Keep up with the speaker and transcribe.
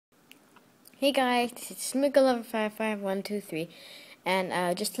Hey guys, this is Smiggler55123,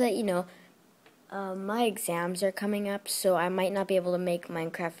 and just to let you know, my exams are coming up, so I might not be able to make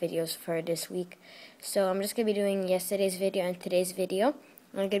Minecraft videos for this week. So I'm just going to be doing yesterday's video and today's video. I'm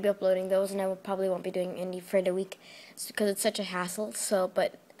going to be uploading those, and probably won't be doing any for the week because it's such a hassle.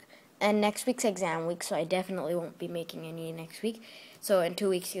 And next week's exam week, so I definitely won't be making any next week. So in 2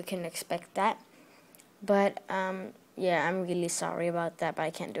 weeks you can expect that. But yeah, I'm really sorry about that, but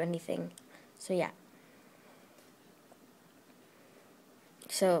I can't do anything. So yeah.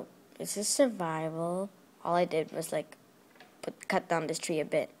 So this is survival. All I did was like cut down this tree a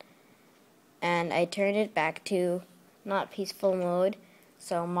bit, and I turned it back to not peaceful mode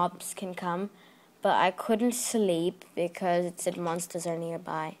so mobs can come, but I couldn't sleep because it said monsters are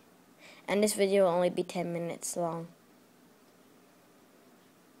nearby. And this video will only be 10 minutes long.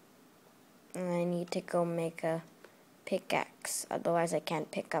 And I need to go make a pickaxe, otherwise I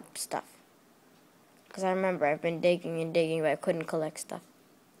can't pick up stuff. Because I remember I've been digging and digging, but I couldn't collect stuff.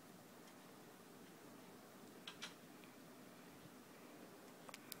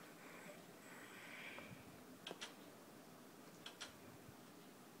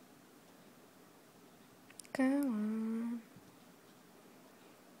 Come on.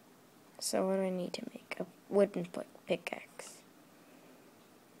 So what do I need to make? A wooden pickaxe.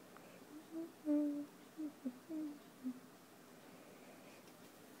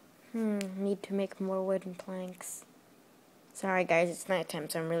 Need to make more wooden planks. Sorry guys, it's nighttime,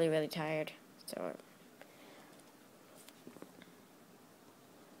 so I'm really tired. So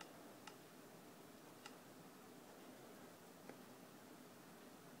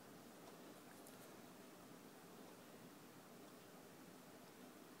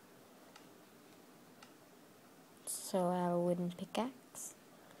I have a wooden pickaxe,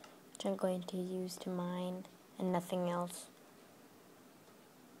 which I'm going to use to mine, and nothing else.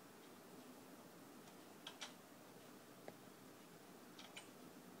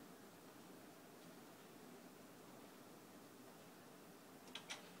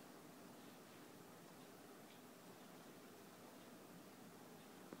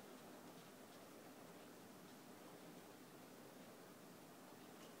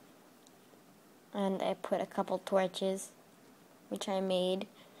 And I put a couple torches, which I made.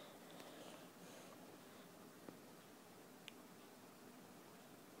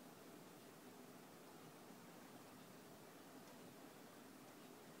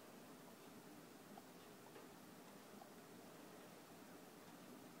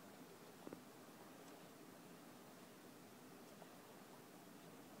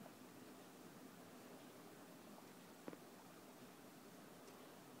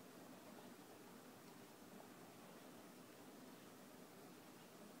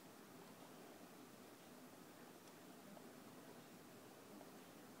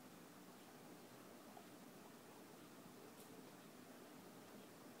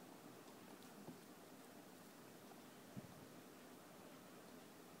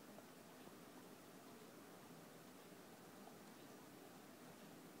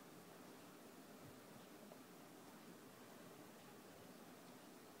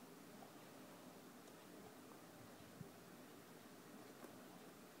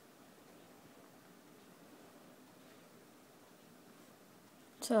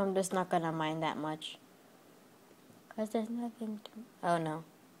 So I'm just not gonna mine that much, cause there's nothing to. Oh no.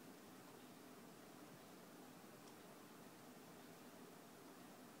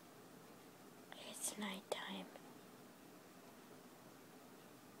 It's nighttime.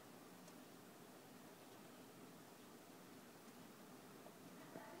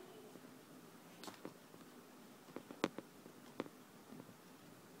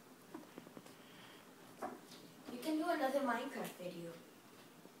 You can do another Minecraft video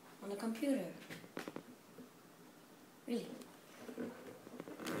on the computer. Really?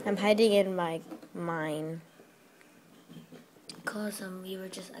 I'm hiding in my mine. Cause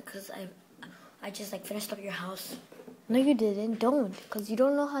I just like finished up your house. No, you didn't. Don't, cause you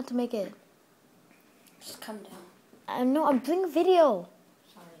don't know how to make it. Just come down. No, I'm doing a video.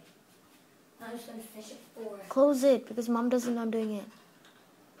 Sorry. I'm just gonna finish it for. Close it, because Mom doesn't know I'm doing it.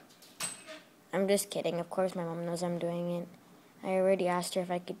 I'm just kidding. Of course, my mom knows I'm doing it. I already asked her if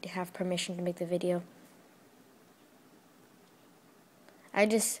I could have permission to make the video. I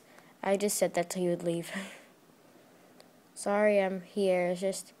just said that till you would leave. Sorry, I'm here. It's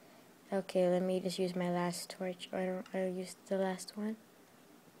just okay. Let me just use my last torch. I used the last one.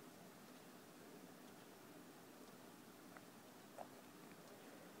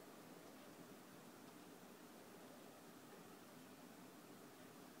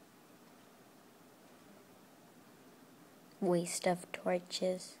 Waste of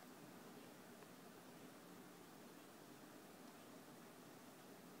torches.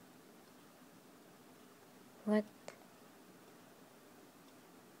 What?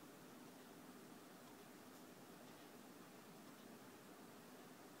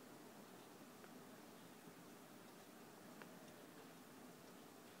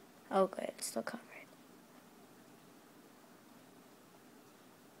 Oh, good. It's still covered.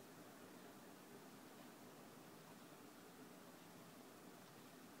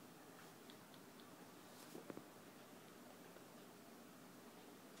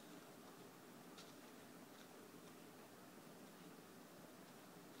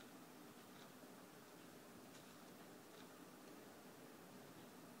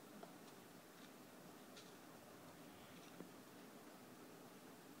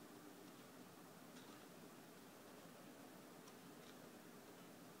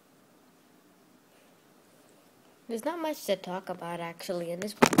 There's not much to talk about actually in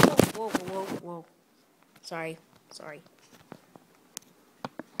this. Whoa, whoa, whoa, whoa. Sorry.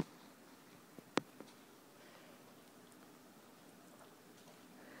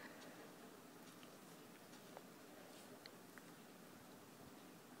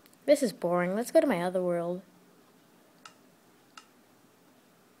 This is boring. Let's go to my other world.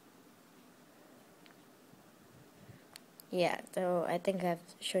 Yeah, so I think I've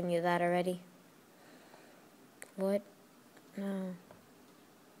shown you that already. What? No.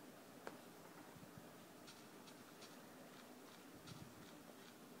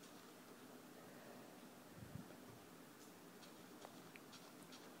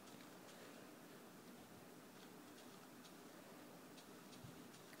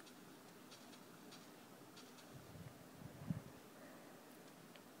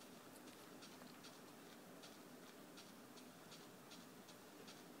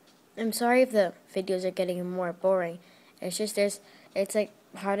 I'm sorry if the videos are getting more boring. It's just it's like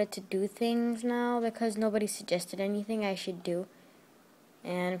harder to do things now because nobody suggested anything I should do.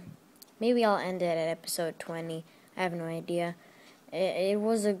 And maybe I'll end it at episode 20. I have no idea. It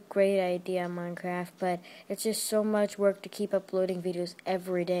was a great idea, Minecraft, but it's just so much work to keep uploading videos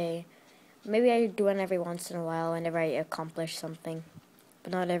every day. Maybe I do one every once in a while whenever I accomplish something.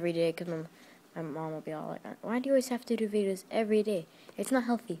 But not every day because my mom will be all like, why do you always have to do videos every day? It's not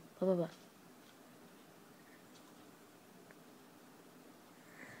healthy, blah, blah, blah.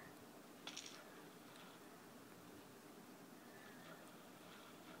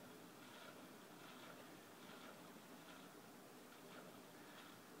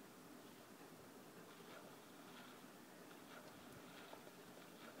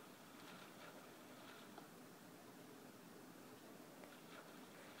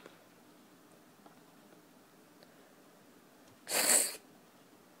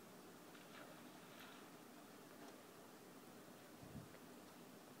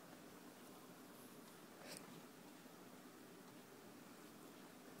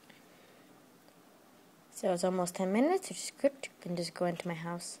 So it's almost 10 minutes. Which is good. You can just go into my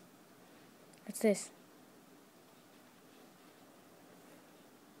house. What's this?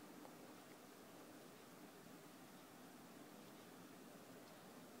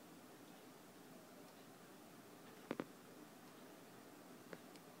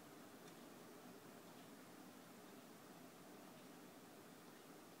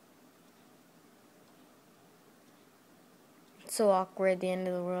 It's so awkward, the end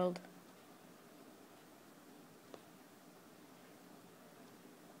of the world.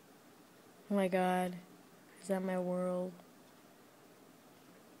 Oh my god. Is that my world?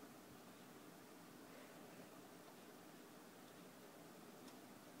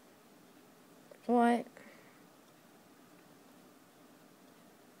 What?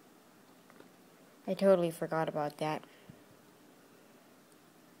 I totally forgot about that.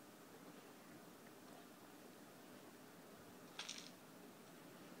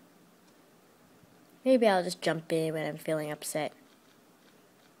 Maybe I'll just jump in when I'm feeling upset.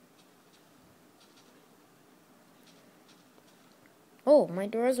 Oh, my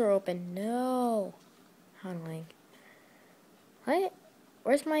doors are open. No. How annoying. What?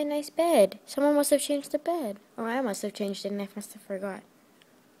 Where's my nice bed? Someone must have changed the bed. Or I must have changed it and I must have forgot.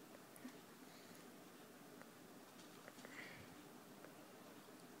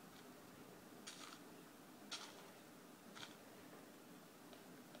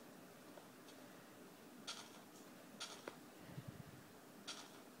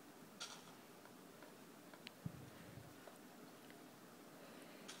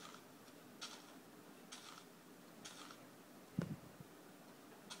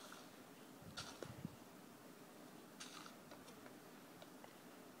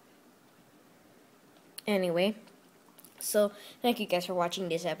 Anyway, so thank you guys for watching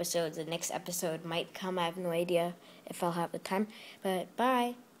this episode. The next episode might come. I have no idea if I'll have the time. But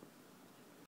bye.